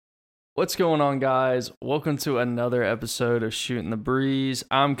What's going on, guys? Welcome to another episode of Shooting the Breeze.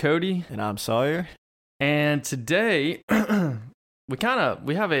 I'm Cody, And I'm Sawyer. and today we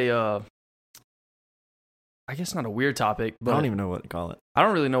have a I guess not a weird topic, but I don't even know what to call it. I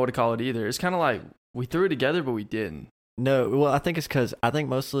don't really know what to call it either. It's kind of like we threw it together, but we didn't. No, well, I think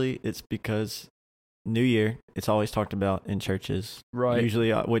mostly it's because New Year, it's always talked about in churches. Right.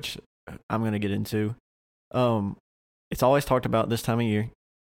 Usually, which I'm going to get into. It's always talked about this time of year.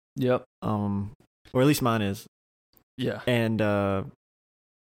 Yep. Or at least mine is. Yeah. And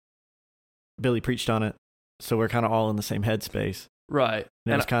Billy preached on it, so we're kind of all in the same headspace. Right.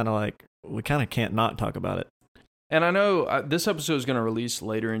 And it's kind of like, we kind of can't not talk about it. And I know this episode is going to release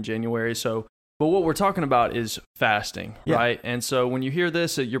later in January, but what we're talking about is fasting, right? And so when you hear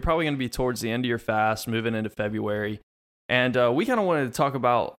this, you're probably going to be towards the end of your fast, moving into February. And we kind of wanted to talk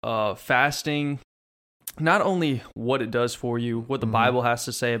about fasting, not only what it does for you, what the Bible has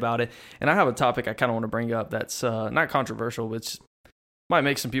to say about it. And I have a topic I kind of want to bring up that's not controversial, but might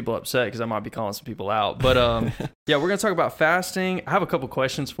make some people upset because I might be calling some people out. But yeah, we're going to talk about fasting. I have a couple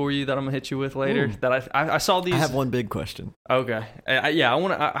questions for you that I'm going to hit you with later. Ooh. That I saw these. I have one big question. Okay.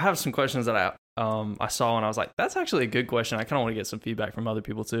 I have some questions that I saw and I was like, that's actually a good question. I kind of want to get some feedback from other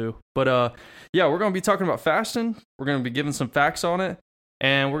people too. But yeah, we're going to be talking about fasting. We're going to be giving some facts on it.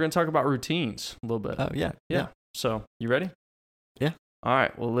 And we're going to talk about routines a little bit. Oh, yeah. So, you ready? Yeah. All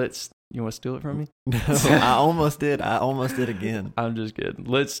right. Well, you want to steal it from me? No, I almost did. I almost did again. I'm just kidding.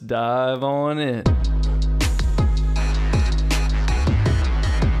 Let's dive on in.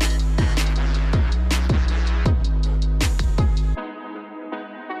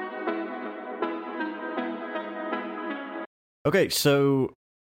 Okay, so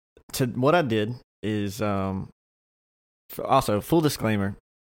what I did is also full disclaimer,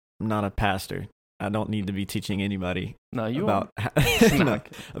 I'm not a pastor. I don't need to be teaching anybody about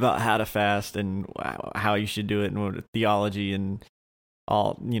how to fast and how you should do it and what theology and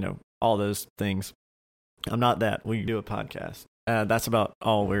all those things. I'm not that. We do a podcast. That's about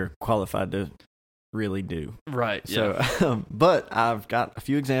all we're qualified to really do. Right. Yeah. So, but I've got a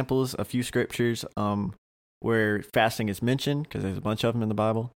few examples, a few scriptures where fasting is mentioned, because there's a bunch of them in the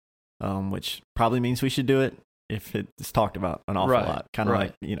Bible, which probably means we should do it if it's talked about an awful lot. Kind of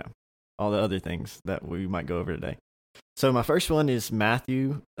like, all the other things that we might go over today. So my first one is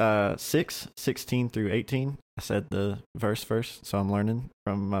Matthew 6:16 through 18. I said the verse first, so I'm learning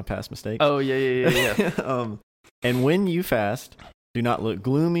from my past mistakes. Oh, yeah. And when you fast, do not look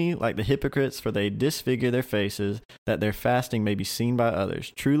gloomy like the hypocrites, for they disfigure their faces, that their fasting may be seen by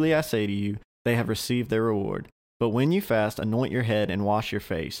others. Truly I say to you, they have received their reward. But when you fast, anoint your head and wash your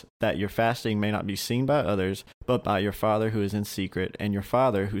face, that your fasting may not be seen by others, but by your Father who is in secret, and your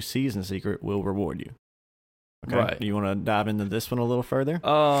Father who sees in secret will reward you. Okay. Right. Do you want to dive into this one a little further?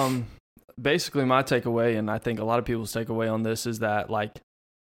 Basically my takeaway, and I think a lot of people's takeaway on this, is that like,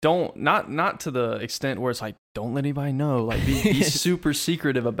 not to the extent where it's like, don't let anybody know, like be super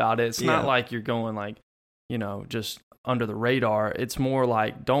secretive about it. It's not like you're going like, just under the radar. It's more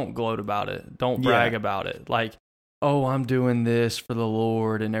like, don't gloat about it. Don't brag about it. Like, oh, I'm doing this for the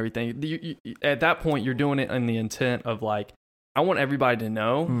Lord and everything. You, at that point, you're doing it in the intent of like, I want everybody to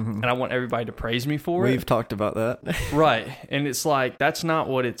know, and I want everybody to praise me for it. We've talked about that. Right. And it's like, that's not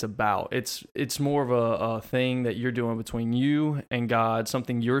what it's about. It's more of a thing that you're doing between you and God,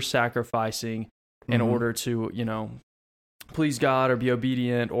 something you're sacrificing in order to, please God or be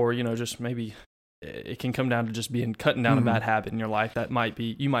obedient, or, just maybe it can come down to just cutting down a bad habit in your life that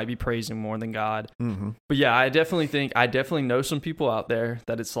you might be praising more than God. But yeah, I definitely know some people out there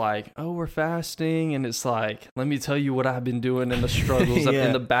that it's like, oh, we're fasting, and it's like, let me tell you what I've been doing in the struggles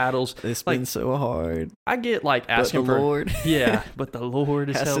in the battles. It's been so hard. I get like asking but the for Lord, but the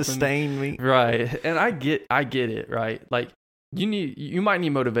Lord is has helping sustained me. Right. And I get it, right? Like you might need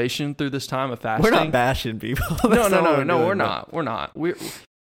motivation through this time of fasting. We're not bashing people. No, we're not. We're not.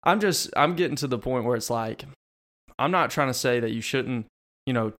 I'm getting to the point where it's like, I'm not trying to say that you shouldn't,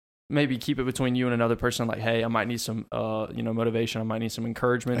 maybe keep it between you and another person. Like, hey, I might need some, motivation. I might need some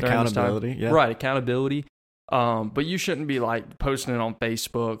encouragement. Accountability. Yeah. Right. Accountability. But you shouldn't be like posting it on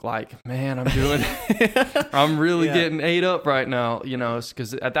Facebook. Like, man, I'm really getting ate up right now.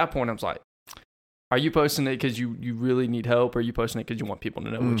 Because at that point I was like, are you posting it because you really need help, or are you posting it because you want people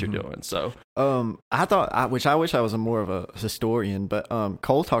to know what you're doing? So, I wish I was more of a historian, but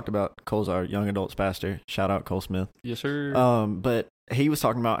Cole's our young adults pastor. Shout out Cole Smith. Yes, sir. But he was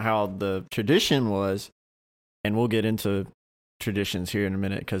talking about how the tradition was, and we'll get into traditions here in a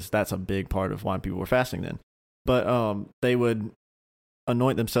minute, because that's a big part of why people were fasting then. But they would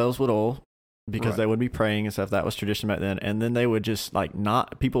anoint themselves with oil, because they would be praying and stuff. That was tradition back then. And then they would just like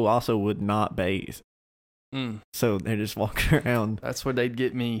people also would not bathe. So they just walk around. That's where they'd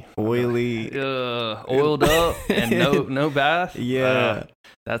get me. Oily, oiled up, and no bath. Yeah,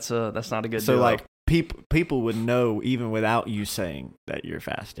 that's not a good. So like people would know even without you saying that you're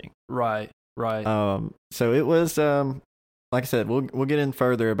fasting. Right. So it was like I said, we'll get in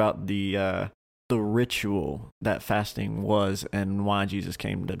further about the ritual that fasting was and why Jesus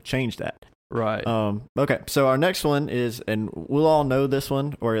came to change that. Right. Okay. So our next one is, and we'll all know this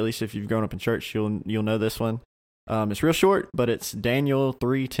one, or at least if you've grown up in church, you'll know this one. It's real short, but it's Daniel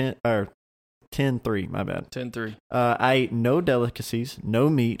 3:10 or 10:3. My bad. 10:3. I ate no delicacies, no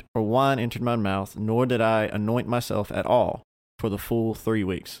meat or wine entered my mouth, nor did I anoint myself at all for the full 3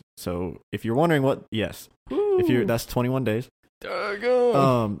 weeks. So if you're wondering that's 21 days.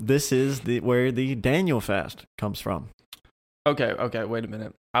 This is where the Daniel fast comes from. Okay, wait a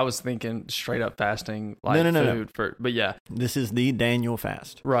minute. I was thinking straight up fasting, like food for, but yeah. This is the Daniel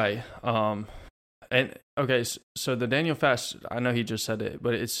fast. Right. And okay, so the Daniel fast, I know he just said it,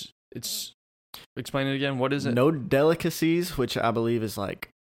 but it's explain it again. What is it? No delicacies, which I believe is like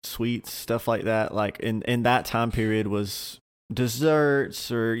sweets, stuff like that. Like in that time period was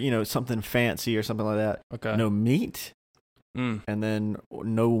desserts or, something fancy or something like that. Okay. No meat. And then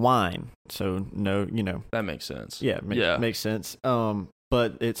no wine. So no, that makes sense. Yeah. Makes sense.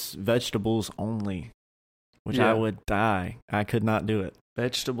 But it's vegetables only, which I would die. I could not do it.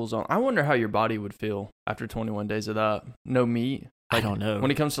 Vegetables only. I wonder how your body would feel after 21 days of that. No meat. Like, I don't know. When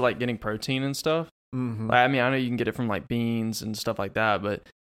it comes to like getting protein and stuff. Mm-hmm. Like, I mean, I know you can get it from like beans and stuff like that, but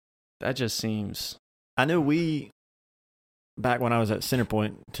that just seems. I know back when I was at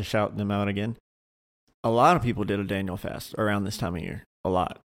Centerpoint, to shout them out again, a lot of people did a Daniel fast around this time of year. A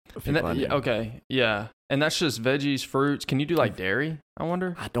lot. Okay, yeah. And that's just veggies, fruits. Can you do like dairy, I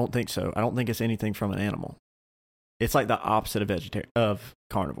wonder? I don't think so. I don't think it's anything from an animal. It's like the opposite of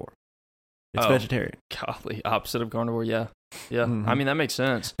carnivore. It's vegetarian. Golly, opposite of carnivore, yeah. Yeah, mm-hmm. I mean, that makes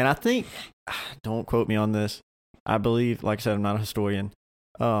sense. And I think, don't quote me on this, I believe, like I said, I'm not a historian.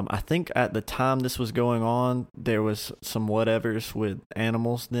 I think at the time this was going on, there was some whatevers with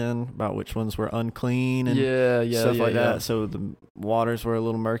animals then about which ones were unclean and stuff like that. So the waters were a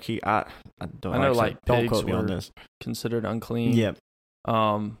little murky. I know, like don't quote me on this. Considered unclean. Yep.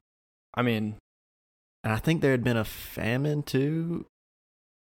 I mean, and I think there had been a famine too.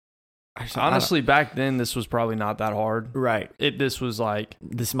 Honestly, back then this was probably not that hard. Right. This was like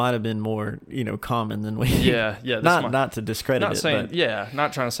this might have been more, common than we. Yeah. Not to discredit not it. Saying,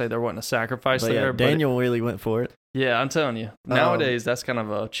 not trying to say there wasn't a sacrifice there. Yeah, Daniel really went for it. Yeah, I'm telling you. Nowadays, that's kind of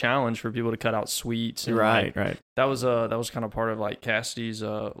a challenge for people to cut out sweets. And right. That was kind of part of like Cassidy's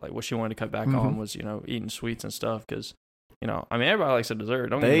like what she wanted to cut back on was eating sweets and stuff because. I mean, everybody likes a dessert.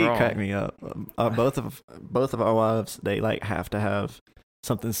 Don't get me wrong. They crack me up. Both of our wives, they like have to have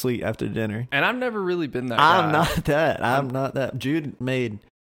something sweet after dinner. And I've never really been that guy. I'm not that. Jude made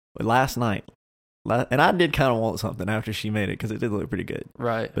last night, and I did kind of want something after she made it because it did look pretty good.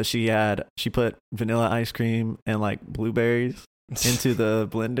 Right. But she put vanilla ice cream and like blueberries into the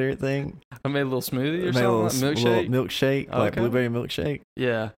blender thing. I made a little smoothie or something. Milkshake, like blueberry milkshake.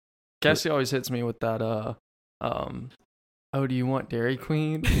 Yeah. Cassie always hits me with that. Oh, do you want Dairy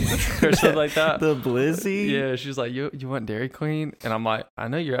Queen or something like that? The Blizzy? Yeah, she's like, you want Dairy Queen? And I'm like, I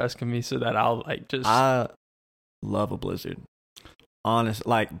know you're asking me so that I'll like just. I love a Blizzard. Honest,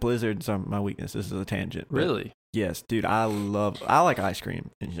 like Blizzards are my weakness. This is a tangent. Really? Yes, dude. I like ice cream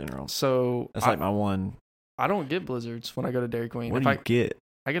in general. So that's like my one. I don't get Blizzards when I go to Dairy Queen. What do you get?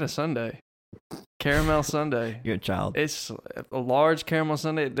 I get a sundae. Caramel sundae. You're a child. It's a large caramel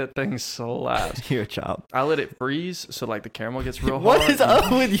sundae. That thing slaps. You're a child. I let it freeze so like the caramel gets real hard. What is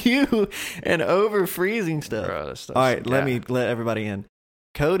up with you and over freezing stuff? Bro, all right, let me let everybody in.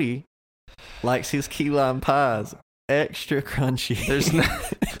 Cody likes his key lime pies extra crunchy. There's no.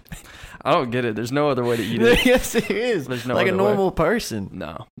 I don't get it. There's no other way to eat it. Yes, there is. There's no like a normal person.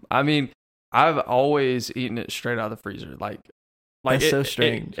 No, I mean I've always eaten it straight out of the freezer. Like that's so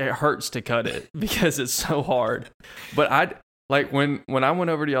strange. It hurts to cut it because it's so hard. But I like when I went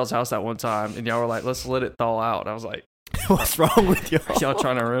over to y'all's house that one time and y'all were like, let's let it thaw out. I was like, what's wrong with y'all? Y'all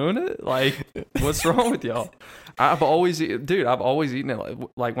trying to ruin it? Like, what's wrong with y'all? I've always eaten it.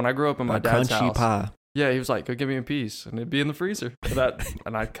 Like when I grew up in my dad's house. Crunchy pie. Yeah, he was like, go give me a piece. And it'd be in the freezer.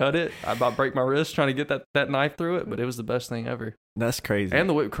 And I'd cut it. I'd about break my wrist trying to get that knife through it. But it was the best thing ever. That's crazy. And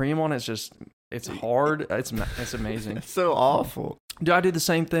the whipped cream on it's hard. It's amazing. It's so awful. Dude, I do the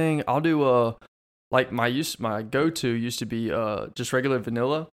same thing. I'll do like my go-to used to be just regular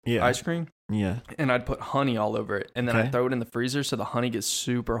vanilla ice cream. Yeah. And I'd put honey all over it, and then I'd throw it in the freezer so the honey gets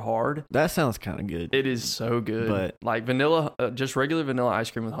super hard. That sounds kind of good. It is so good. But like vanilla, just regular vanilla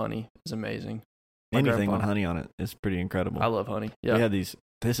ice cream with honey is amazing. Anything with honey on it is pretty incredible. I love honey. Yeah. We had these.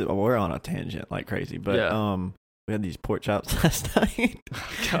 We're on a tangent like crazy, but we had these pork chops last night.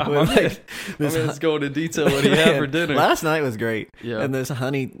 God, let's go into detail what he had for dinner. Last night was great. Yeah. And this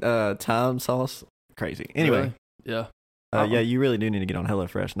honey thyme sauce, crazy. Anyway. Really? Yeah. Yeah, you really do need to get on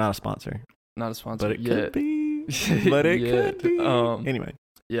HelloFresh. Not a sponsor. Not a sponsor. But it could be. But it could be. Anyway.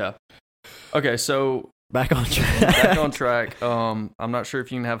 Yeah. Okay, so back on track. I'm not sure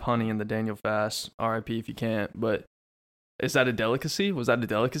if you can have honey in the Daniel fast. RIP if you can't, but is that a delicacy? Was that a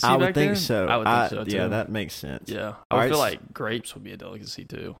delicacy back then? I would think so. I would think so too. Yeah, that makes sense. Yeah. I would feel like grapes would be a delicacy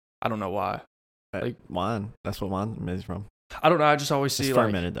too. I don't know why. Like wine. That's what wine is from. I don't know. I just always see it's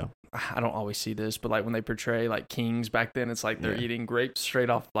fermented though. I don't always see this, but like when they portray like kings back then, it's like they're eating grapes straight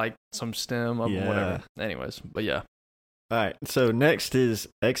off like some stem of whatever. Anyways, but yeah. All right. So next is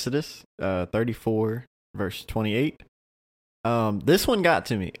Exodus 34 verse 28. This one got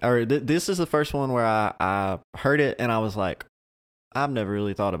to me. Or this is the first one where I heard it and I was like, I've never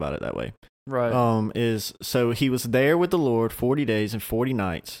really thought about it that way. Right. So he was there with the Lord 40 days and 40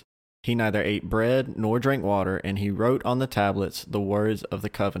 nights. He neither ate bread nor drank water, and he wrote on the tablets the words of the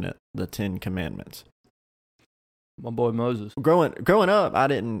covenant, the 10 Commandments. My boy Moses. Growing up, I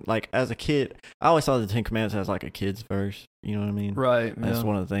didn't, like, as a kid, I always saw the 10 Commandments as, like, a kid's verse. You know what I mean? Right. That's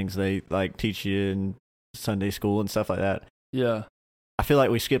one of the things they, like, teach you in Sunday school and stuff like that. Yeah. I feel like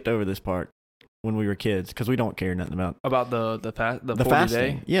we skipped over this part when we were kids because we don't care nothing about the 40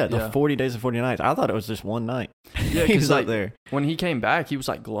 fasting. day. Yeah, the 40 days and 40 nights. I thought it was just one night. Yeah, he was like, up there. When he came back, he was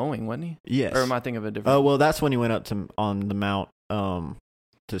like glowing, wasn't he? Yes. Or am I thinking of a different? Oh, well, that's when he went up on the mount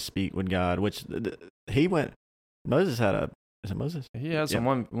to speak with God, which he went. Moses had a. Is it Moses? He had some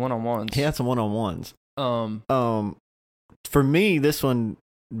one-on-ones. He had some one-on-ones. For me, this one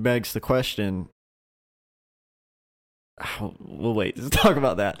begs the question. We'll wait. Let's talk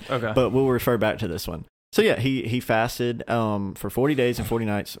about that. Okay. But we'll refer back to this one. So yeah, he fasted for 40 days and 40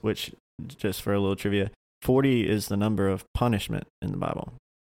 nights, which, just for a little trivia, 40 is the number of punishment in the Bible.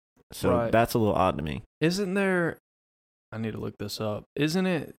 So that's a little odd to me. Isn't there, I need to look this up. Isn't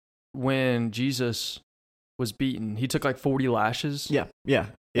it when Jesus was beaten, he took like 40 lashes? Yeah.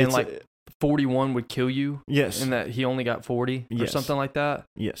 And like 41 would kill you? Yes. And that he only got 40 or something like that?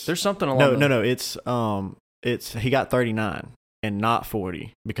 Yes. There's something along No. It's he got 39 and not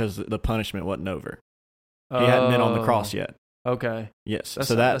 40 because the punishment wasn't over. He hadn't been on the cross yet. Okay. Yes.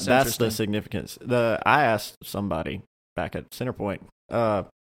 That's the significance. I asked somebody back at Centerpoint, I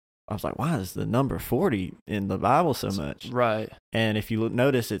was like, why is the number 40 in the Bible so much? Right. And if you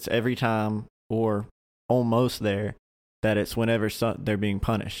notice, it's every time or almost there that it's whenever they're being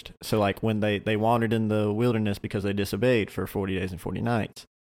punished. So like when they wandered in the wilderness because they disobeyed for 40 days and 40 nights,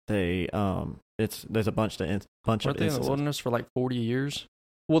 there's a bunch of instances. Weren't they in the wilderness for like 40 years?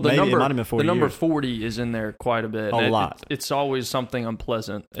 Well, it might have been 40 the number years. 40 is in there quite a bit. A lot. It's always something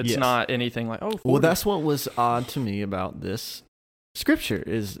unpleasant. It's not anything like, 40. Well, that's what was odd to me about this scripture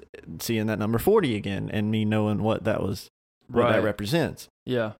is seeing that number 40 again and me knowing what that was, what that represents.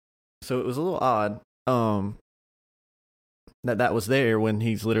 Yeah. So it was a little odd that was there when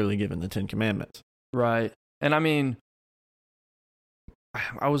he's literally given the 10 Commandments. Right. And I mean,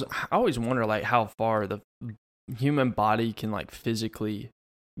 I always wonder like how far the human body can like physically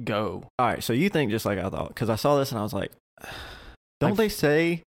go. All right, so you think just like I thought, because I saw this and I was like, don't they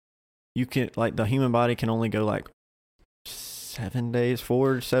say you can, like, the human body can only go like 7 days,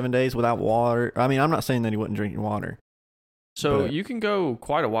 4 to 7 days without water? I mean, I'm not saying that he wasn't drinking water. So you can go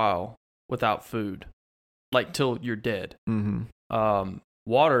quite a while without food, like till you're dead. Mm-hmm.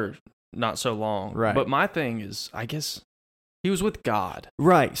 Water, not so long. Right. But my thing is, I guess he was with God.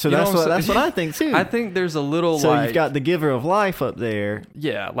 Right. So that's what I think too. I think there's a little so you've got the giver of life up there.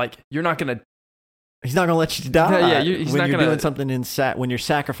 Yeah, like you're not gonna. He's not gonna let you die. Yeah, he's when you're doing something when you're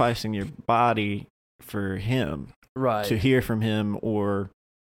sacrificing your body for him, right? To hear from him or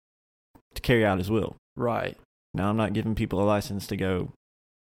to carry out his will, right? Now I'm not giving people a license to go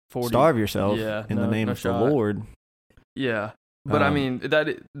starve yourself in the name of the Lord. Yeah, but I mean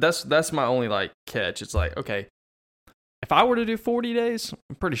that's my only like catch. It's like, okay, if I were to do 40 days,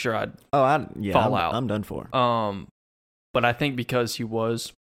 I'm pretty sure I'd fall out. I'm done for. But I think because he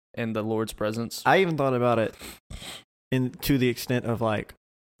was in the Lord's presence, I even thought about it to the extent of like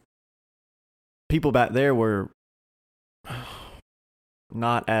people back there were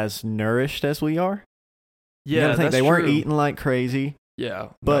not as nourished as we are. Yeah, they weren't eating like crazy. Yeah.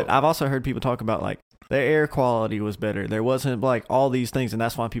 But I've also heard people talk about like the air quality was better. There wasn't like all these things, and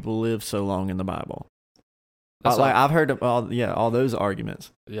that's why people live so long in the Bible. I've heard of all those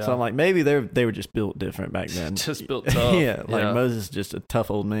arguments. Yeah. So I'm like, maybe they were just built different back then. Just built tough. Moses is just a tough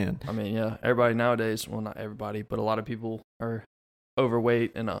old man. I mean, yeah, everybody nowadays, well, not everybody, but a lot of people are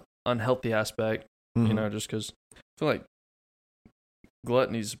overweight in an unhealthy aspect, just because I feel like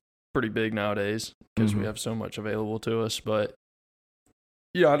gluttony's pretty big nowadays because we have so much available to us. But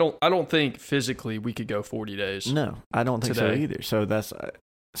yeah, I don't think physically we could go 40 days. No, I don't think so either. So that's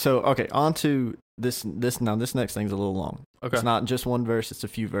okay. On to this next thing's a little long. Okay, it's not just one verse; it's a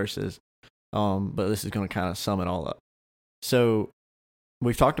few verses. But this is going to kind of sum it all up. So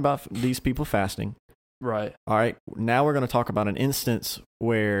we've talked about these people fasting. Right. All right. Now we're going to talk about an instance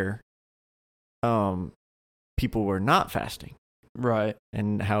where people were not fasting. Right.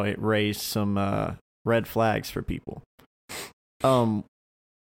 And how it raised some red flags for people. Let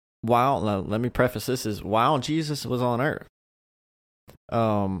me preface this is while Jesus was on earth,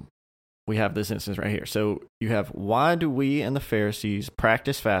 we have this instance right here. So you have, why do we and the Pharisees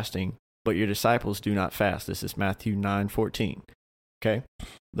practice fasting, but your disciples do not fast? This is Matthew 9:14. Okay.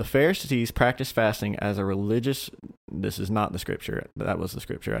 The Pharisees practice fasting as a religious, this is not the scripture. That was the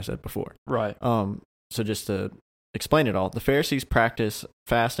scripture I said before. Right. So just to explain it all, the Pharisees practice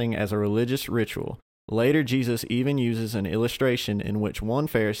fasting as a religious ritual. Later, Jesus even uses an illustration in which one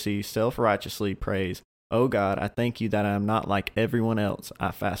Pharisee self-righteously prays, "Oh God, I thank you that I am not like everyone else.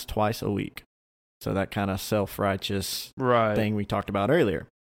 I fast twice a week." So that kind of self-righteous thing we talked about earlier.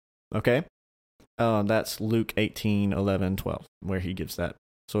 Okay? That's Luke 18:11-12, where he gives that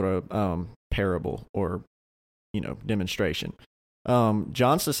sort of parable or, demonstration.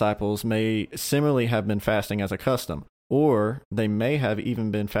 John's disciples may similarly have been fasting as a custom, or they may have even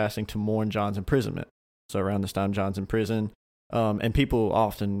been fasting to mourn John's imprisonment. So around this time, John's in prison, and people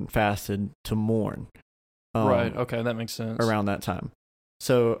often fasted to mourn. Right, okay, that makes sense. Around that time.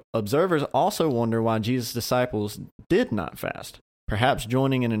 So observers also wonder why Jesus' disciples did not fast, perhaps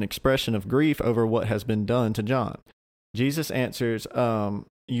joining in an expression of grief over what has been done to John. Jesus answers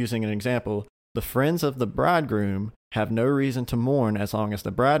using an example, "The friends of the bridegroom have no reason to mourn as long as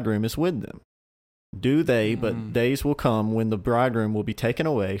the bridegroom is with them. Do they, but days will come when the bridegroom will be taken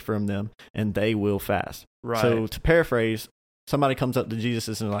away from them, and they will fast." Right. So to paraphrase, somebody comes up to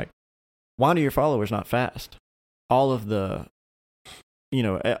Jesus and like, "Why do your followers not fast?" All of the,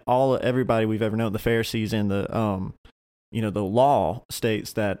 everybody we've ever known, the Pharisees and the the law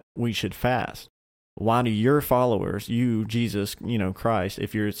states that we should fast. Why do your followers, you, Jesus, Christ,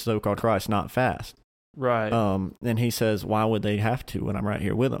 if you're so-called Christ, not fast? Right. And he says, why would they have to when I'm right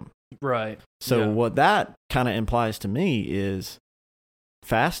here with them? Right. So what that kind of implies to me is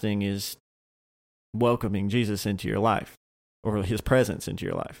fasting is welcoming Jesus into your life or his presence into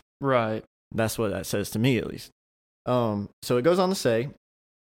your life. Right. That's what that says to me, at least. So it goes on to say,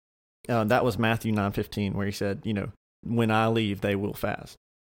 that was Matthew 9:15, where he said, when I leave, they will fast.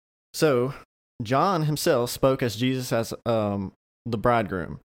 So John himself spoke as Jesus as the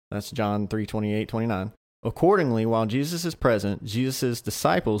bridegroom. That's John 3:28-29. Accordingly, while Jesus is present, Jesus'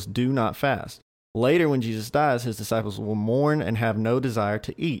 disciples do not fast. Later, when Jesus dies, his disciples will mourn and have no desire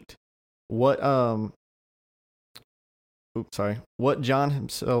to eat. What John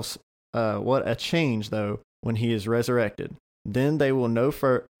himself, what a change, though, when he is resurrected. Then they will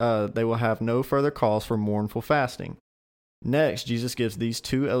have no further cause for mournful fasting. Next, Jesus gives these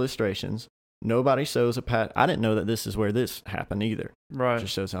two illustrations. Nobody sews a patch. I didn't know that this is where this happened either. Right.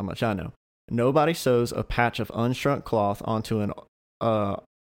 Just shows how much I know. Nobody sews a patch of unshrunk cloth onto on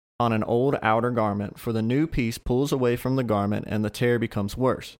an old outer garment, for the new piece pulls away from the garment and the tear becomes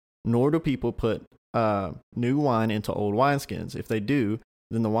worse. Nor do people put new wine into old wineskins. If they do,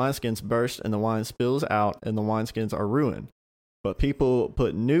 then the wineskins burst and the wine spills out and the wineskins are ruined. But people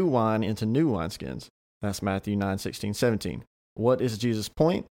put new wine into new wineskins. That's Matthew 9:16-17. What is Jesus'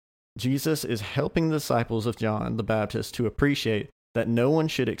 point? Jesus is helping the disciples of John the Baptist to appreciate that no one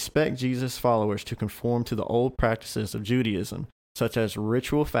should expect Jesus' followers to conform to the old practices of Judaism, such as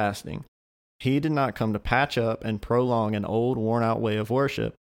ritual fasting. He did not come to patch up and prolong an old, worn-out way of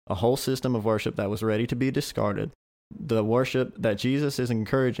worship, a whole system of worship that was ready to be discarded. The worship that Jesus is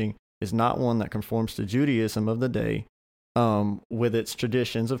encouraging is not one that conforms to Judaism of the day, with its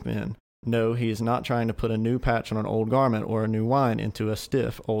traditions of men. No, he is not trying to put a new patch on an old garment or a new wine into a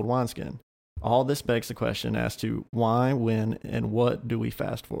stiff old wineskin. All this begs the question as to why, when, and what do we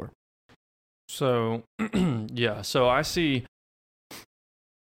fast for? So, so I see.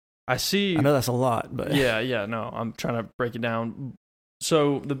 I know that's a lot, but no, I'm trying to break it down.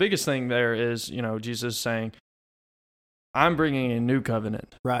 So the biggest thing there is, Jesus saying, I'm bringing a new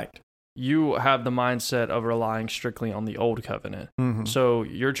covenant. Right. You have the mindset of relying strictly on the old covenant. Mm-hmm. So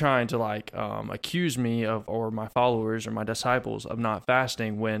you're trying to like accuse me of, or my followers or my disciples of not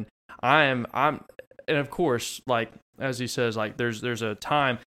fasting when I'm, and of course, like, as he says, like there's a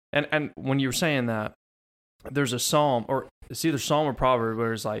time, and when you were saying that, there's a psalm, or it's either psalm or proverb,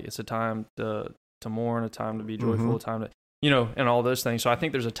 where it's like, it's a time to mourn, a time to be joyful, a time to, and all those things. So I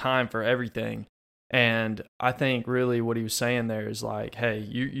think there's a time for everything. And I think really what he was saying there is like,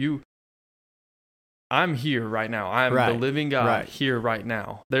 hey, I'm here right now. I'm the living God here right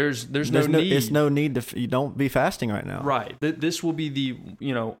now. There's no need. It's no need to. You don't be fasting right now. Right. This will be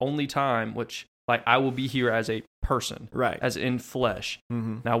the only time which like I will be here as a person. Right. As in flesh.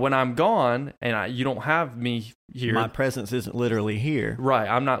 Mm-hmm. Now when I'm gone and you don't have me here, my presence isn't literally here. Right.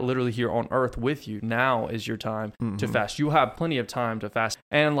 I'm not literally here on earth with you. Now is your time to fast. You have plenty of time to fast.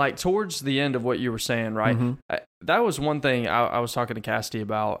 And like towards the end of what you were saying, right? That was one thing I was talking to Cassidy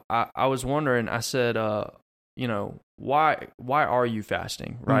about. I was wondering, I said, why are you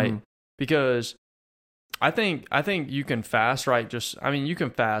fasting? Right. Because I think you can fast, right? You can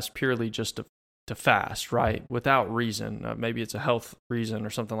fast purely just to fast, right? Without reason. Maybe it's a health reason or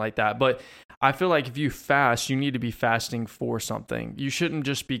something like that. But I feel like if you fast, you need to be fasting for something. You shouldn't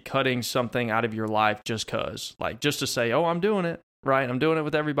just be cutting something out of your life just because, like, just to say, oh, I'm doing it, right? I'm doing it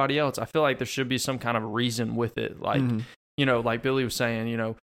with everybody else. I feel like there should be some kind of reason with it. Like, like Billy was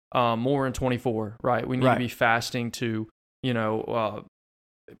saying, more in 24, right? We need to be fasting to,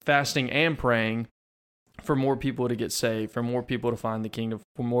 fasting and praying for more people to get saved, for more people to find the kingdom,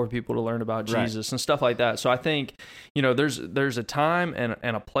 for more people to learn about Jesus and stuff like that. So I think, there's a time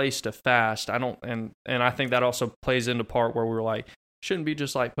and a place to fast. And I think that also plays into part where we're like, shouldn't be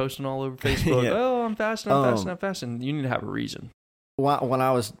just like posting all over Facebook, oh, I'm fasting. You need to have a reason. When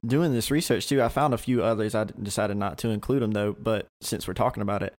I was doing this research too, I found a few others. I decided not to include them though, but since we're talking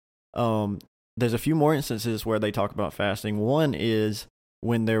about it, there's a few more instances where they talk about fasting. One is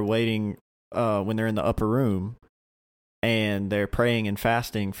when they're waiting, when they're in the upper room and they're praying and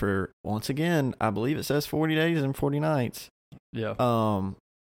fasting for, once again, I believe it says 40 days and 40 nights. Yeah.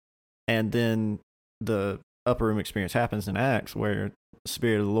 And then the upper room experience happens in Acts where the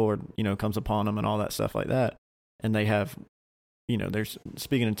Spirit of the Lord, comes upon them and all that stuff like that. And they have, they're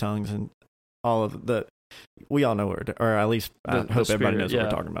speaking in tongues and all of the, we all know or at least I hope everybody knows what we're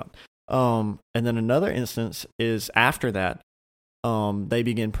talking about. And then another instance is after that, they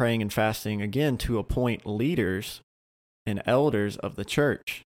begin praying and fasting again to appoint leaders and elders of the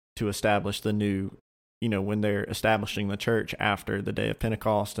church to establish the new, when they're establishing the church after the day of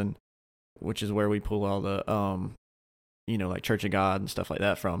Pentecost, and which is where we pull all the, like Church of God and stuff like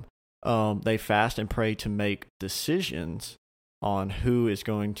that from. They fast and pray to make decisions on who is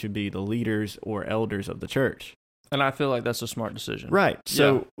going to be the leaders or elders of the church. And I feel like that's a smart decision. Right.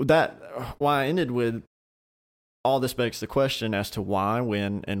 So why I ended with, all this begs the question as to why,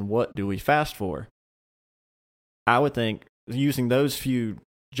 when, and what do we fast for? I would think using those few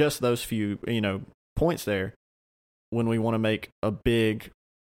points there, when we want to make a big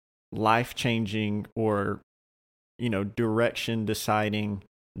life-changing or, direction deciding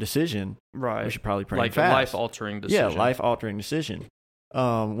decision, right? We should probably pray like and fast. A life-altering decision. Yeah, life-altering decision.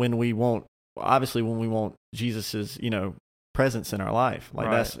 When we want Jesus's, presence in our life,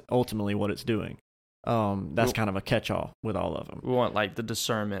 like that's ultimately what it's doing. That's kind of a catch-all with all of them. We want like the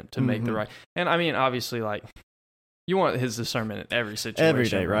discernment to make the right, and I mean, obviously, like you want his discernment in every situation, every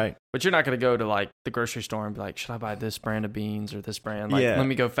day, right? But you're not going to go to like the grocery store and be like, should I buy this brand of beans or this brand? Like, let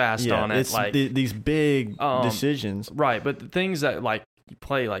me go fast on it. It's like these big decisions, right? But the things that like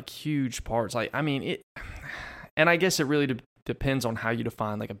play like huge parts, like I mean it, and I guess it really depends on how you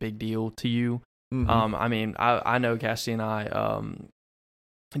define like a big deal to you. I mean, I know Cassie and I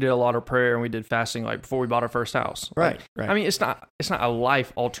did a lot of prayer and we did fasting like before we bought our first house. Right. I mean, it's not a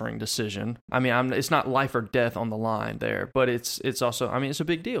life altering decision. I mean, it's not life or death on the line there, but it's also, I mean, it's a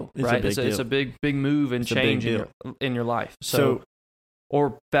big deal, right? It's a big move and change in your life. So,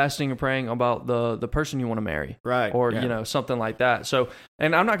 or fasting and praying about the person you want to marry. Right. Or, something like that. So,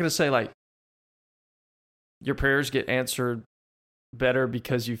 and I'm not going to say like your prayers get answered better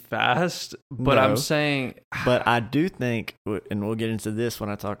because you fast, but I'm saying, but I do think, and we'll get into this when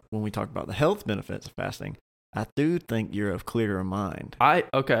we talk about the health benefits of fasting, I do think you're of clearer mind. I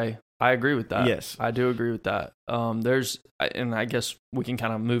agree with that. Yes, I do agree with that. And I guess we can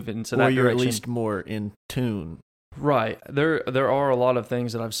kind of move into that or you're direction. At least more in tune. Right. There are a lot of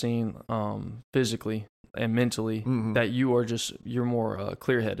things that I've seen physically and mentally that you're more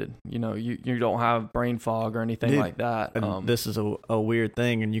clear-headed. You don't have brain fog or anything like that. And this is a weird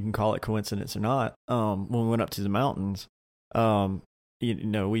thing, and you can call it coincidence or not. When we went up to the mountains,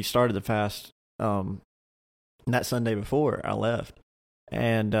 we started the fast that Sunday before I left.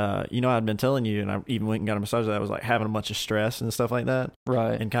 And, I'd been telling you, and I even went and got a massage, that I was like having a bunch of stress and stuff like that.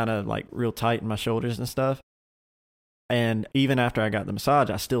 Right. And kind of like real tight in my shoulders and stuff. And even after I got the massage,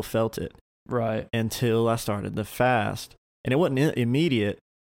 I still felt it. Right. Until I started the fast. And it wasn't immediate,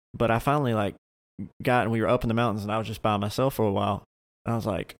 but I finally we were up in the mountains and I was just by myself for a while. And I was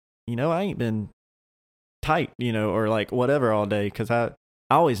like, I ain't been tight, or like whatever all day. Cause I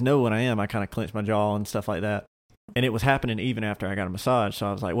always know when I am, I kind of clench my jaw and stuff like that. And it was happening even after I got a massage. So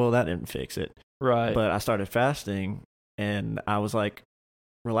I was like, well, that didn't fix it. Right. But I started fasting and I was like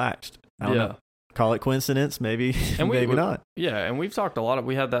relaxed. I don't know. Call it coincidence, maybe, and maybe not. Yeah. And we've talked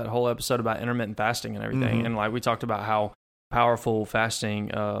we had that whole episode about intermittent fasting and everything. Mm-hmm. And like we talked about how powerful fasting,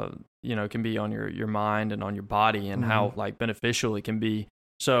 can be on your mind and on your body and how like beneficial it can be.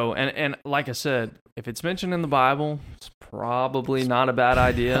 So, and like I said, if it's mentioned in the Bible, it's probably not a bad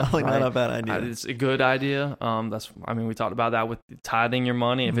idea. Probably not a bad idea. It's a good idea. We talked about that with tithing your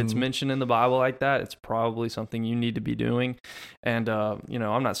money. If it's mentioned in the Bible like that, it's probably something you need to be doing. And,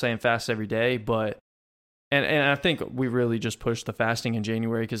 I'm not saying fast every day, but, and I think we really just pushed the fasting in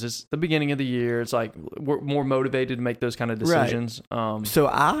January because it's the beginning of the year. It's like we're more motivated to make those kind of decisions.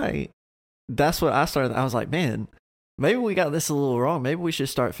 Right. That's what I started. I was like, man, maybe we got this a little wrong. Maybe we should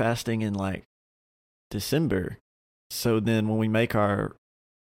start fasting in like December. So then when we make our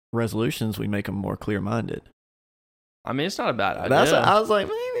resolutions, we make them more clear-minded. I mean, it's not a bad idea. I was like,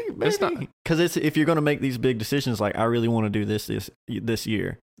 maybe. It's not. Because if you're going to make these big decisions, like I really want to do this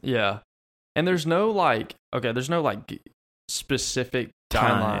year. Yeah. And there's no specific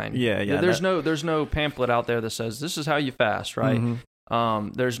timeline. Yeah. There's no pamphlet out there that says this is how you fast, right? Mm-hmm.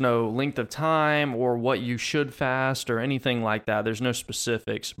 There's no length of time or what you should fast or anything like that. There's no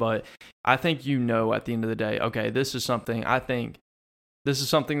specifics, but I think at the end of the day, okay, this is something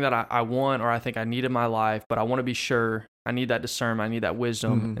that I want or I think I need in my life, but I want to be sure. I need that discernment. I need that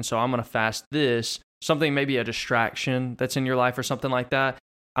wisdom. And so I'm going to fast this, something maybe a distraction that's in your life or something like that.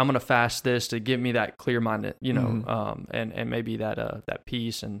 I'm going to fast this to give me that clear-minded, and maybe that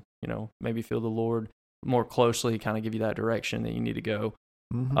peace and, maybe feel the Lord more closely, kind of give you that direction that you need to go.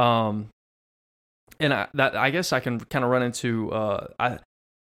 Mm-hmm. And I guess I can kind of run into,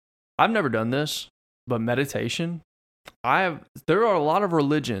 I've never done this, but meditation, there are a lot of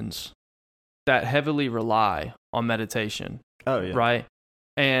religions that heavily rely on meditation. Oh yeah. Right.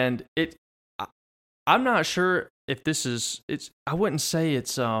 And I'm not sure if I wouldn't say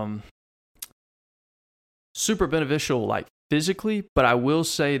it's, super beneficial, like physically, but I will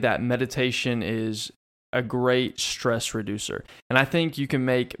say that meditation is a great stress reducer. And I think you can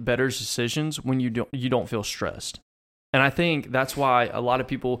make better decisions when you don't feel stressed. And I think that's why a lot of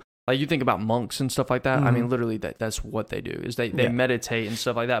people, like you think about monks and stuff like that. Mm-hmm. I mean, literally that's what they do is they meditate and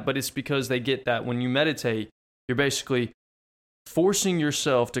stuff like that. But it's because they get that when you meditate, you're basically forcing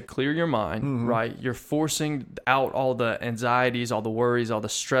yourself to clear your mind, right? You're forcing out all the anxieties, all the worries, all the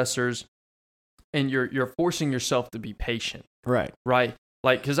stressors, and you're forcing yourself to be patient. Right. Right.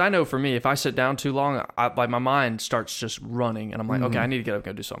 Like, because I know for me, if I sit down too long, my mind starts just running, and I'm like, okay, I need to get up and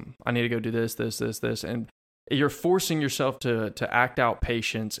go do something. I need to go do this, and you're forcing yourself to act out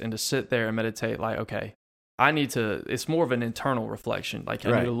patience and to sit there and meditate. Like, okay, it's more of an internal reflection. Like,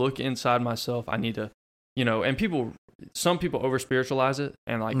 I need to look inside myself. I need to, and some people over spiritualize it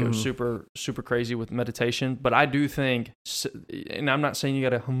and like go super, super crazy with meditation. But I do think, and I'm not saying you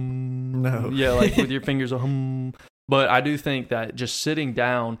got to hum, no, yeah, like with your fingers, hum. But I do think that just sitting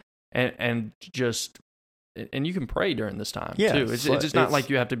down and you can pray during this time too. It's just not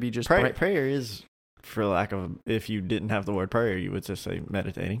like you have to be just prayer is, for lack of, if you didn't have the word prayer, you would just say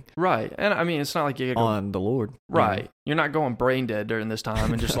meditating. Right. And I mean, it's not like you go on the Lord. Right. You're not going brain dead during this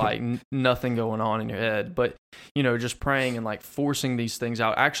time and just like nothing going on in your head, but just praying and like forcing these things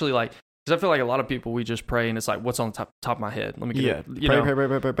out. Actually, like, because I feel like a lot of people, we just pray and it's like, what's on the top of my head? Let me get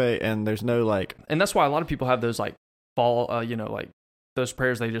it. Pray. And there's no like, and that's why a lot of people have those like like those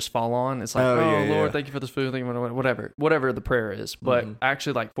prayers they just fall on. It's like, Lord, thank you for this food, thank you, whatever the prayer is. But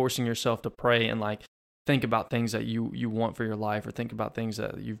actually like forcing yourself to pray and like think about things that you want for your life or think about things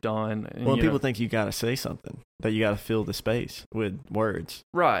that you've done. And, people think you got to say something, that you got to fill the space with words.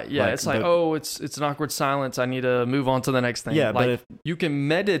 Right. Yeah. Like, it's like, it's an awkward silence. I need to move on to the next thing. Yeah. Like, but if you can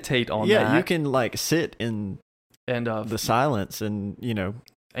meditate on that. Yeah. You can like sit in the silence and,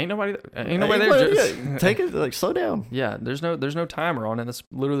 Ain't nobody there. Just take it, like, slow down. Yeah, there's no timer on it. That's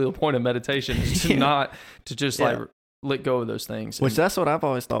literally the point of meditation, is to not to just like let go of those things. Which that's what I've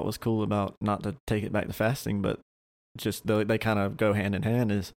always thought was cool about, not to take it back to fasting, but just they kind of go hand in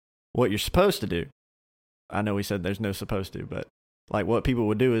hand, is what you're supposed to do. I know we said there's no supposed to, but like what people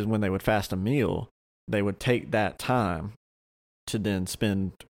would do is when they would fast a meal, they would take that time to then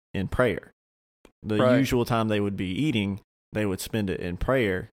spend in prayer. The usual time they would be eating, they would spend it in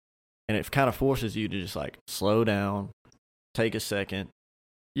prayer. And it kind of forces you to just like slow down, take a second,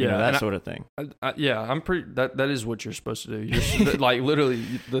 that sort of thing. I'm pretty. That is what you're supposed to do. You're like literally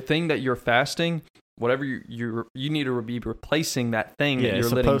the thing that you're fasting, whatever you need to be replacing that thing that you're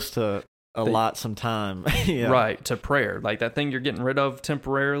supposed to allot some time, right, to prayer. Like that thing you're getting rid of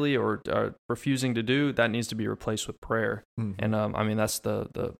temporarily or refusing to do, that needs to be replaced with prayer. Mm-hmm. And that's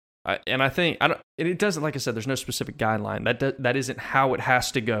the. And I think it doesn't, like I said, there's no specific guideline that isn't how it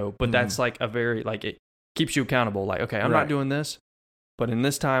has to go, but that's like a very, like, it keeps you accountable. Like, okay, I'm not doing this, but in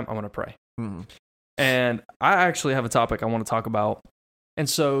this time I'm going to pray. And I actually have a topic I want to talk about. And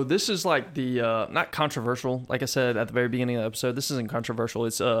so this is like the, not controversial. Like I said at the very beginning of the episode, this isn't controversial.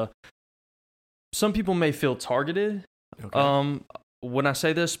 It's, some people may feel targeted, when I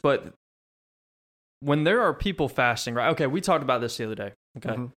say this, but when there are people fasting, right? Okay. We talked about this the other day. Okay.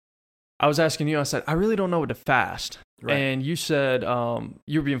 Mm-hmm. I was asking you, I said, I really don't know what to fast. Right. And you said,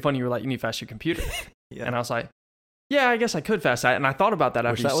 you were being funny. You were like, you need to fast your computer. Yeah. And I was like, yeah, I guess I could fast that. And I thought about that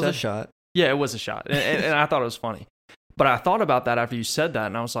after you said. That was a shot. Yeah, it was a shot. And I thought it was funny. But I thought about that after you said that.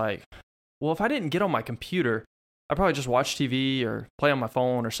 And I was like, well, if I didn't get on my computer, I'd probably just watch TV or play on my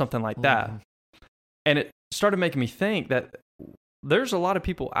phone or something like that. And it started making me think that there's a lot of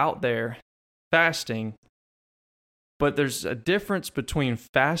people out there fasting, but there's a difference between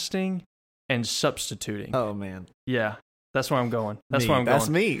fasting and substituting. Oh, man. Yeah, that's where I'm going. That's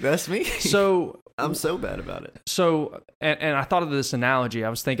me. So I'm so bad about it. So, and I thought of this analogy. I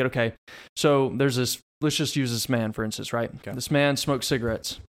was thinking, okay, so there's this, let's just use this man, for instance, right? Okay. This man smokes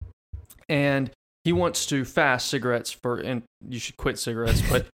cigarettes, and he wants to fast cigarettes and you should quit cigarettes,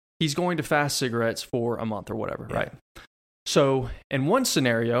 but he's going to fast cigarettes for a month or whatever, right? So in one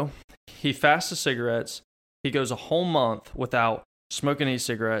scenario, he fasts the cigarettes, he goes a whole month without smoking any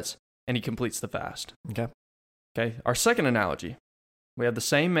cigarettes, and he completes the fast. Okay. Our second analogy, we have the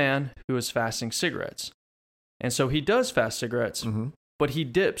same man who is fasting cigarettes. And so he does fast cigarettes, but he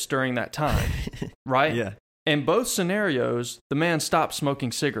dips during that time, right? Yeah. In both scenarios, the man stopped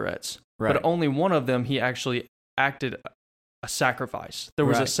smoking cigarettes, but only one of them he actually acted a sacrifice. There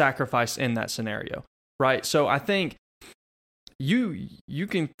was a sacrifice in that scenario, right? So I think you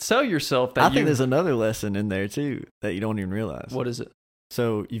can tell yourself that I think there's another lesson in there too that you don't even realize. What is it?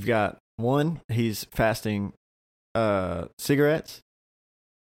 So you've got one, he's fasting cigarettes,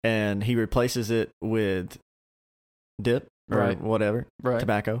 and he replaces it with dip or whatever,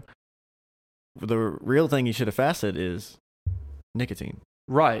 tobacco. The real thing you should have fasted is nicotine.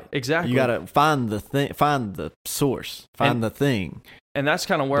 Right, exactly. You got to find the source, find the thing. And that's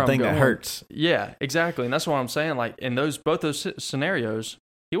kind of where I'm going. The thing that hurts. Yeah, exactly. And that's what I'm saying. Like in both those scenarios,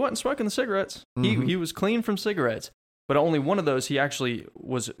 he wasn't smoking the cigarettes. He was clean from cigarettes. But only one of those, he actually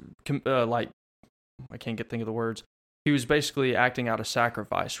was like, I can't think of the words. He was basically acting out a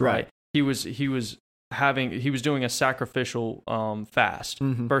sacrifice, right? He was doing a sacrificial fast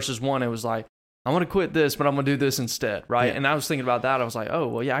versus one. It was like, I want to quit this, but I'm going to do this instead, right? Yeah. And I was thinking about that. I was like, oh,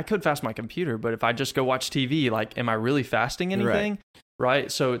 well, yeah, I could fast my computer, but if I just go watch TV, like, am I really fasting anything?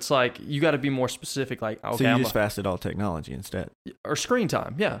 Right? So it's like, you got to be more specific. Like, okay, so you just fasted all technology instead, or screen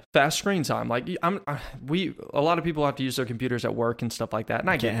time. Yeah, fast screen time. Like, a lot of people have to use their computers at work and stuff like that, and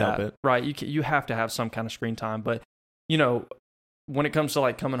I get that, help it. Right? You have to have some kind of screen time, but when it comes to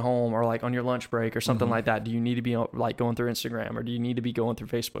like coming home or like on your lunch break or something like that, do you need to be like going through Instagram or do you need to be going through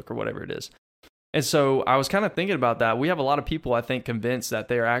Facebook or whatever it is? And so I was kind of thinking about that. We have a lot of people, I think, convinced that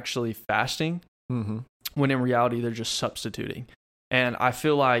they're actually fasting when in reality they're just substituting. And I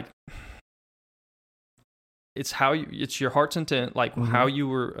feel like it's your heart's intent, like how you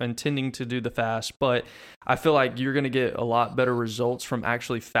were intending to do the fast. But I feel like you're going to get a lot better results from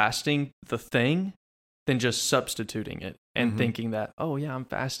actually fasting the thing than just substituting it and thinking that, oh yeah, I'm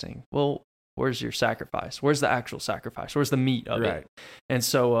fasting. Well, where's your sacrifice? Where's the actual sacrifice? Where's the meat of it? And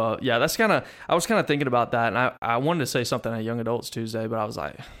so, I was kind of thinking about that. And I wanted to say something at Young Adults Tuesday, but I was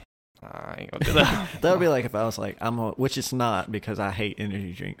like, I ain't gonna do that. That would be like if I was like, which it's not because I hate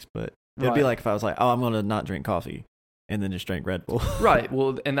energy drinks, but it'd be like if I was like, oh, I'm going to not drink coffee and then just drink Red Bull. Right.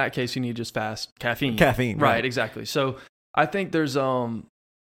 Well, in that case, you need to just fast caffeine. Right. Exactly. So I think there's, I'll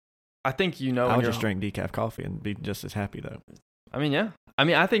just drink decaf coffee and be just as happy though. I mean, yeah. I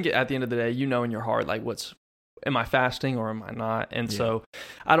mean, I think at the end of the day, in your heart, like am I fasting or am I not? And so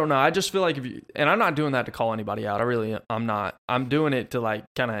I don't know. I just feel like and I'm not doing that to call anybody out. I'm not. I'm doing it to like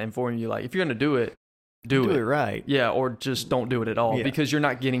kind of inform you, like if you're going to do it, do it right. Yeah. Or just don't do it at all because you're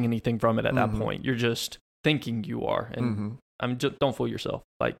not getting anything from it at that point. You're just thinking you are. And just don't fool yourself.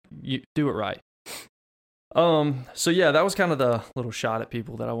 Like, you do it right. So yeah, that was kind of the little shot at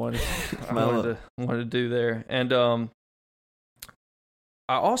people that I wanted to do there. And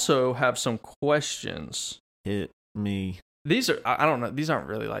I also have some questions. Hit me. These are, I don't know, these aren't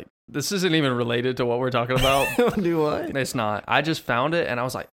really like, this isn't even related to what we're talking about. Do what? It's not. I just found it and I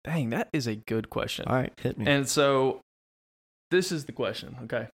was like, dang, that is a good question. All right, hit me. And so this is the question,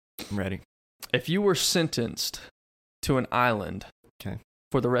 okay? I'm ready. If you were sentenced to an island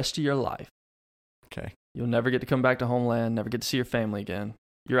for the rest of your life, you'll never get to come back to homeland, never get to see your family again.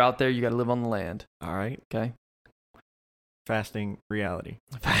 You're out there, you got to live on the land. All right. Okay? Fasting reality.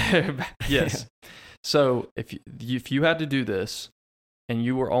 Yes. So if you had to do this and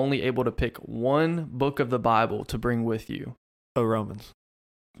you were only able to pick one book of the Bible to bring with you. Oh, Romans.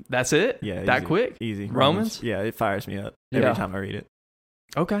 That's it? Yeah. That easy. quick? Easy. Romans? Yeah, it fires me up every time I read it.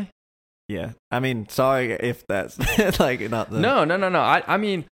 Okay. Yeah. I mean, sorry if that's like not the... No. I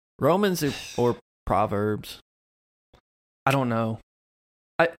mean... Romans or Proverbs. I don't know.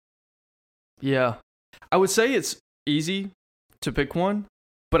 Yeah. I would say it's easy to pick one,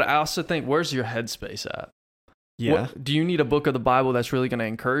 but I also think, where's your headspace at? Yeah. Do you need a book of the Bible that's really going to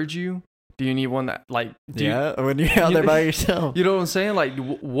encourage you? Do you need one that, like... when you're out there by yourself. You know what I'm saying? Like,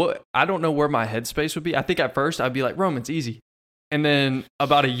 what? I don't know where my headspace would be. I think at first I'd be like, Romans, easy. And then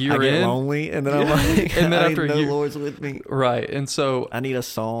about a year I get lonely, and then I'm like, and then after a year, Lord's with me. Right, and so... I need a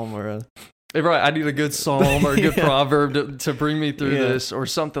psalm or a... Right, I need a good psalm or a good proverb to bring me through this or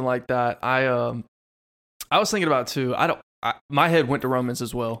something like that. I was thinking about it too. My head went to Romans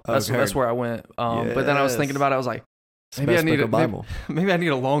as well. That's where I went. But then I was thinking about it. I was like, maybe I need a Bible. Maybe I need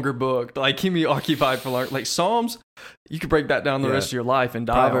a longer book to like keep me occupied for like Psalms. You could break that down the rest of your life and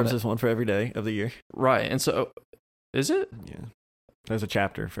die. Proverbs is one for every day of the year. Right, and so is it? Yeah, there's a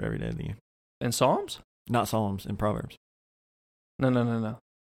chapter for every day of the year. In Psalms? Not Psalms, in Proverbs. No.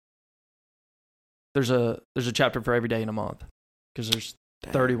 There's a chapter for every day in a month because there's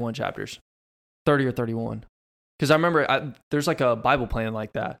 31 chapters, 30 or 31. Because I remember there's like a Bible plan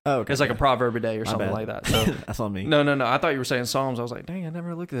like that. Oh, okay. It's like a proverb a day or something like that. So that's on me. No. I thought you were saying Psalms. I was like, dang, I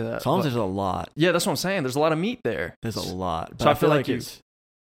never looked at that. Psalms is a lot. Yeah, that's what I'm saying. There's a lot of meat there. There's a lot. But so I feel like it's...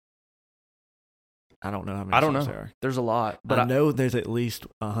 I don't know how many Psalms there are. There's a lot. But I know there's at least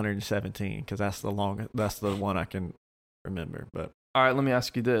 117 because that's the one I can remember. But all right, let me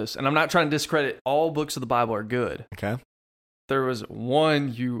ask you this. And I'm not trying to discredit all books of the Bible are good. Okay. There was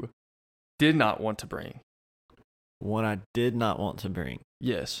one you did not want to bring. One I did not want to bring.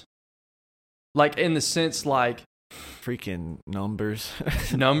 Yes. Like in the sense like... Freaking numbers.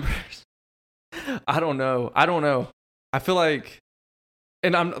 Numbers? I don't know. I feel like...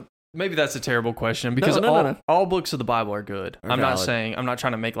 And maybe that's a terrible question because all books of the Bible are good. I'm not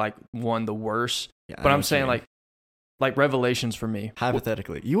trying to make like one the worst. Yeah, but I'm saying like Revelations for me.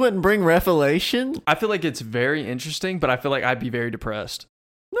 Hypothetically. You wouldn't bring Revelation? I feel like it's very interesting, but I feel like I'd be very depressed.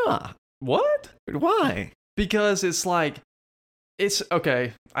 Nah. What? Why? Because it's like, it's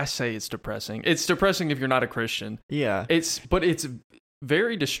okay. I say it's depressing. It's depressing if you're not a Christian. Yeah. But it's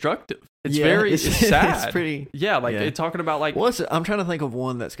very destructive. It's sad. It's pretty. Yeah. Like talking about like. I'm trying to think of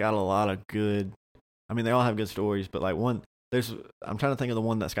one that's got a lot of good. I mean, they all have good stories, but like I'm trying to think of the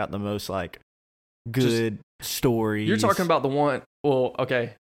one that's got the most like good stories. You're talking about the one. Well,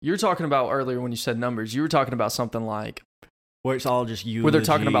 okay. You're talking about earlier when you said numbers. You were talking about something like. Where it's all just eulogy. Where they're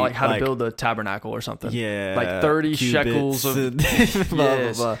talking about like how to build a tabernacle or something. Yeah. Like 30 shekels of...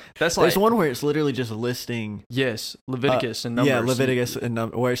 blah, blah. That's like... There's one where it's literally just listing... Yes. Leviticus and Numbers. Yeah, Leviticus and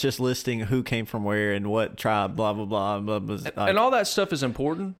Numbers. Where it's just listing who came from where and what tribe, blah, blah, blah, blah, blah. And all that stuff is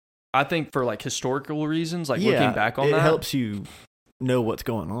important. I think for like historical reasons, like looking back on that. It helps you know what's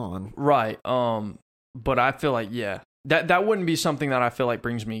going on. Right. But I feel like, that wouldn't be something that I feel like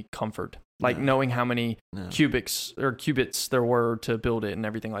brings me comfort. Like knowing how many cubits there were to build it and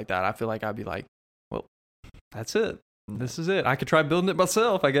everything like that. I feel like I'd be like, well, that's it. This is it. I could try building it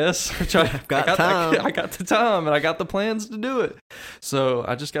myself, I guess. I got the time and I got the plans to do it. So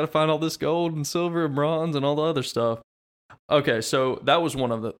I just got to find all this gold and silver and bronze and all the other stuff. Okay, so that was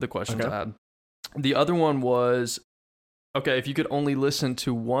one of the questions I had. The other one was, okay, if you could only listen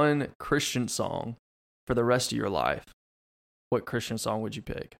to one Christian song for the rest of your life, what Christian song would you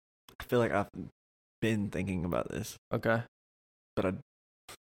pick? I feel like I've been thinking about this. Okay. But I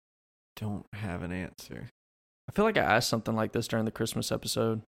don't have an answer. I feel like I asked something like this during the Christmas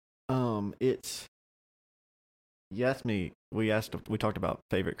episode. It's... You asked me... We talked about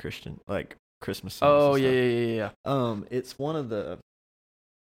favorite Christian, like, Christmas songs. Oh, yeah. It's one of the...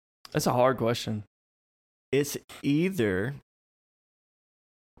 That's a hard question. It's either...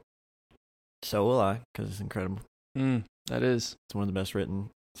 So Will I, because it's incredible. That is. It's one of the best written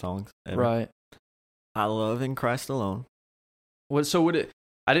songs ever. Right. I love In Christ Alone. So would it?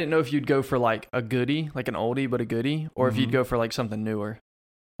 I didn't know if you'd go for like a goodie, like an oldie but a goodie, or if you'd go for like something newer,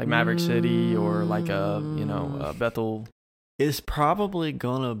 like Maverick City or like a Bethel. It's probably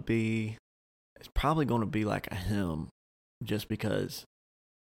gonna be like a hymn, just because.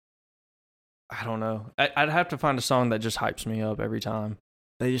 I don't know. I'd have to find a song that just hypes me up every time.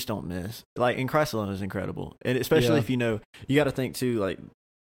 They just don't miss. Like In Christ Alone is incredible, and especially if you got to think too. Like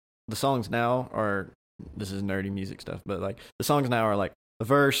the songs now are. This is nerdy music stuff, but like the songs now are like a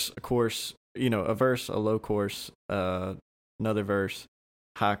verse, a chorus, a verse, a low chorus, another verse,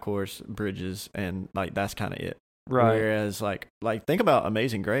 high chorus, bridges, and like that's kind of it. Right. Whereas like think about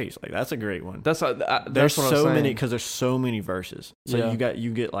Amazing Grace, like that's a great one. There's so many because there's so many verses. So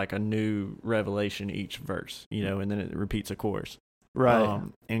you get like a new revelation each verse, and then it repeats a chorus. Right.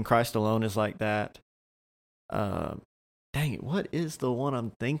 And Christ Alone is like that. Dang it, what is the one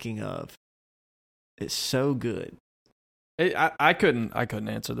I'm thinking of? It's so good. I couldn't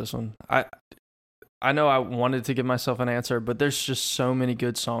answer this one. I know I wanted to give myself an answer, but there's just so many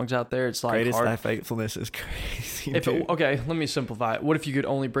good songs out there. It's like Greatest Thy Faithfulness is crazy. Okay, let me simplify it. What if you could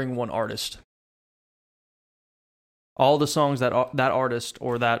only bring one artist? All the songs that artist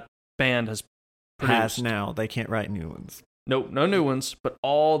or that band has produced. Now. They can't write new ones. Nope, no new ones, but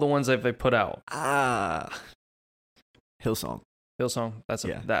all the ones that they put out. Hillsong. That's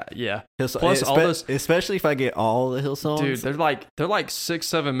that. Hillsong. Plus all this, especially if I get all the Hillsongs. Dude, they're like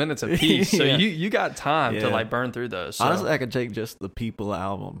 6-7 minutes a piece. So you got time to like burn through those. So. Honestly, I could take just the People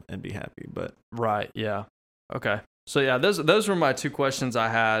album and be happy. But right, yeah, okay. So yeah, those were my two questions I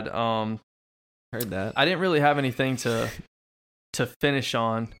had. Heard that. I didn't really have anything to finish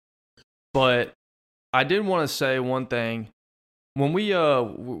on, but I did want to say one thing. When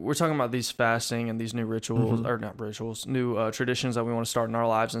we're talking about these fasting and these new rituals, or not rituals, new traditions that we want to start in our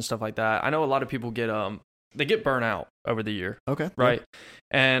lives and stuff like that, I know a lot of people get burnt out over the year. Okay. Right. Yeah.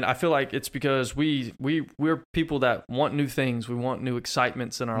 And I feel like it's because we're people that want new things. We want new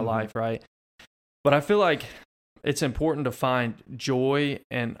excitements in our life, right? But I feel like it's important to find joy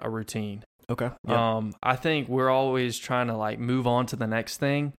in a routine. Okay. Yeah. I think we're always trying to like move on to the next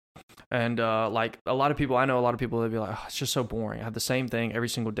thing. And like a lot of people, I know a lot of people that be like, oh, it's just so boring. I have the same thing every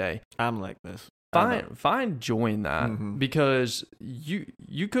single day. I'm like this. Find joy in that because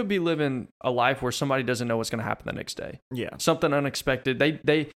you could be living a life where somebody doesn't know what's going to happen the next day. Yeah, something unexpected.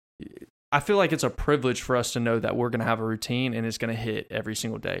 I feel like it's a privilege for us to know that we're going to have a routine and it's going to hit every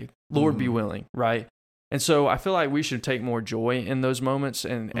single day. Lord be willing, right? And so I feel like we should take more joy in those moments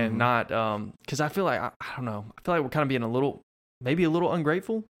and not because I feel like I don't know. I feel like we're kind of being maybe a little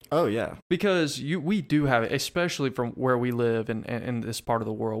ungrateful. Oh yeah, because we do have it, especially from where we live and in this part of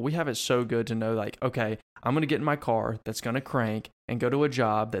the world. We have it so good to know, like, okay, I'm gonna get in my car that's gonna crank and go to a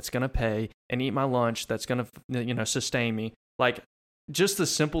job that's gonna pay and eat my lunch that's gonna sustain me. Like just the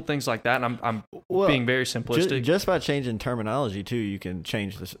simple things like that. And I'm being very simplistic. Just by changing terminology too, you can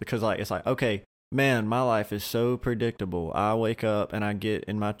change this because like it's like okay. Man, my life is so predictable. I wake up and I get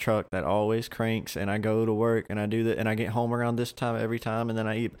in my truck that always cranks and I go to work and I do that and I get home around this time every time and then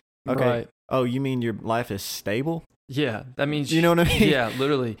I eat. Okay. Right. Oh, you mean your life is stable? Yeah. That means... You know what I mean? Yeah,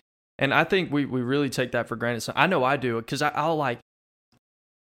 literally. And I think we really take that for granted. So I know I do because I'm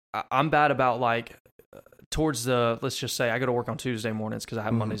bad about like towards let's just say I go to work on Tuesday mornings because I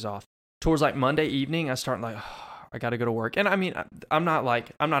have Mondays off. Towards like Monday evening, I start like... I got to go to work. And I mean, I'm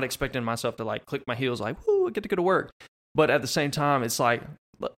not expecting myself to like click my heels like, whoo, I get to go to work. But at the same time, it's like,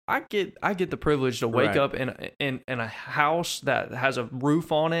 look, I get the privilege to wake up in a house that has a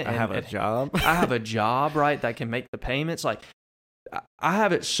roof on it. I have a job. I have a job, right, that can make the payments. Like, I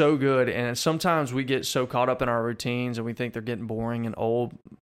have it so good. And sometimes we get so caught up in our routines and we think they're getting boring and old.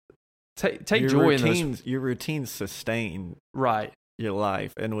 Take joy in those. Your routines sustain your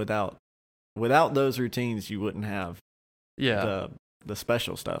life. And without those routines, you wouldn't have the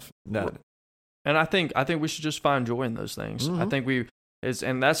special stuff. No. And I think we should just find joy in those things. I think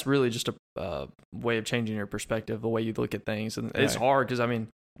and that's really just a way of changing your perspective, the way you look at things. And it's hard because I mean,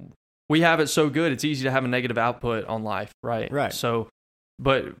 we have it so good. It's easy to have a negative output on life, right? Right. So,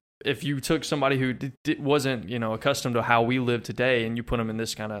 but if you took somebody who wasn't, accustomed to how we live today and you put them in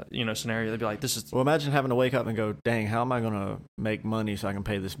this kind of, scenario, they'd be like, this is... Well, imagine having to wake up and go, dang, how am I going to make money so I can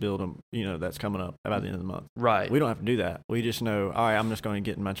pay this bill to, that's coming up about the end of the month? Right. We don't have to do that. We just know, all right, I'm just going to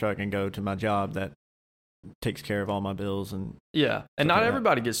get in my truck and go to my job that takes care of all my bills. And not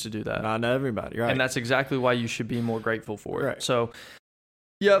everybody gets to do that. Not everybody, right. And that's exactly why you should be more grateful for it. Right. So,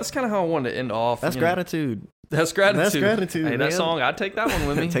 yeah, that's kind of how I wanted to end off. That's gratitude. That's gratitude. That's gratitude. Hey, that song, I'd take that one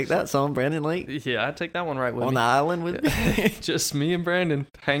with me. Take that song, Brandon Lake. Yeah, I'd take that one right with me. On the island with me. Just me and Brandon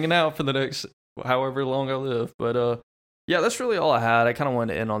hanging out for the next however long I live. But yeah, that's really all I had. I kind of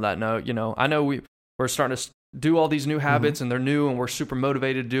wanted to end on that note. You know, I know we're starting to do all these new habits and they're new and we're super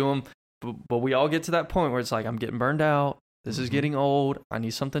motivated to do them. But we all get to that point where it's like, I'm getting burned out. This is getting old. I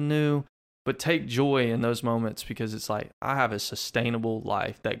need something new. But take joy in those moments because it's like, I have a sustainable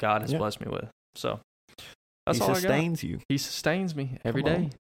life that God has blessed me with. So that's all I got. He sustains you. He sustains me every day.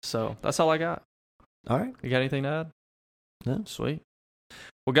 So that's all I got. All right. You got anything to add? No. Sweet.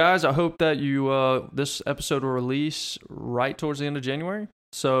 Well, guys, I hope that you this episode will release right towards the end of January.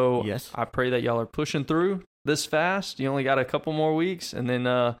 So yes. I pray that y'all are pushing through this fast. You only got a couple more weeks, and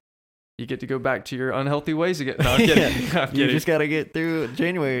then you get to go back to your unhealthy ways again. No, I'm kidding. I'm kidding. You just got to get through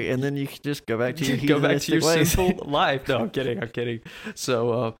January, and then you can just go back to your simple life. No, I'm kidding.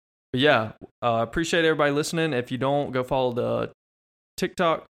 So, but yeah, appreciate everybody listening. If you don't, go follow the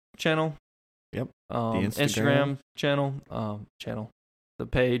TikTok channel. Yep. The Instagram channel, the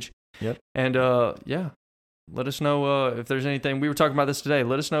page. Yep. And yeah, let us know if there's anything. We were talking about this today.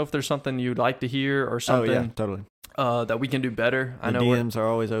 Let us know if there's something you'd like to hear or something. Oh yeah, totally. That we can do better. I know DMs are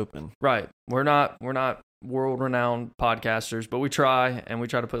always open. Right. We're not world-renowned podcasters, but we try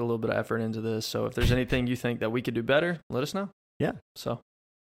to put a little bit of effort into this. So if there's anything you think that we could do better, let us know. Yeah. So,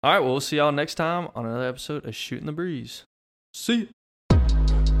 all right. Well, we'll see y'all next time on another episode of Shooting the Breeze. See you.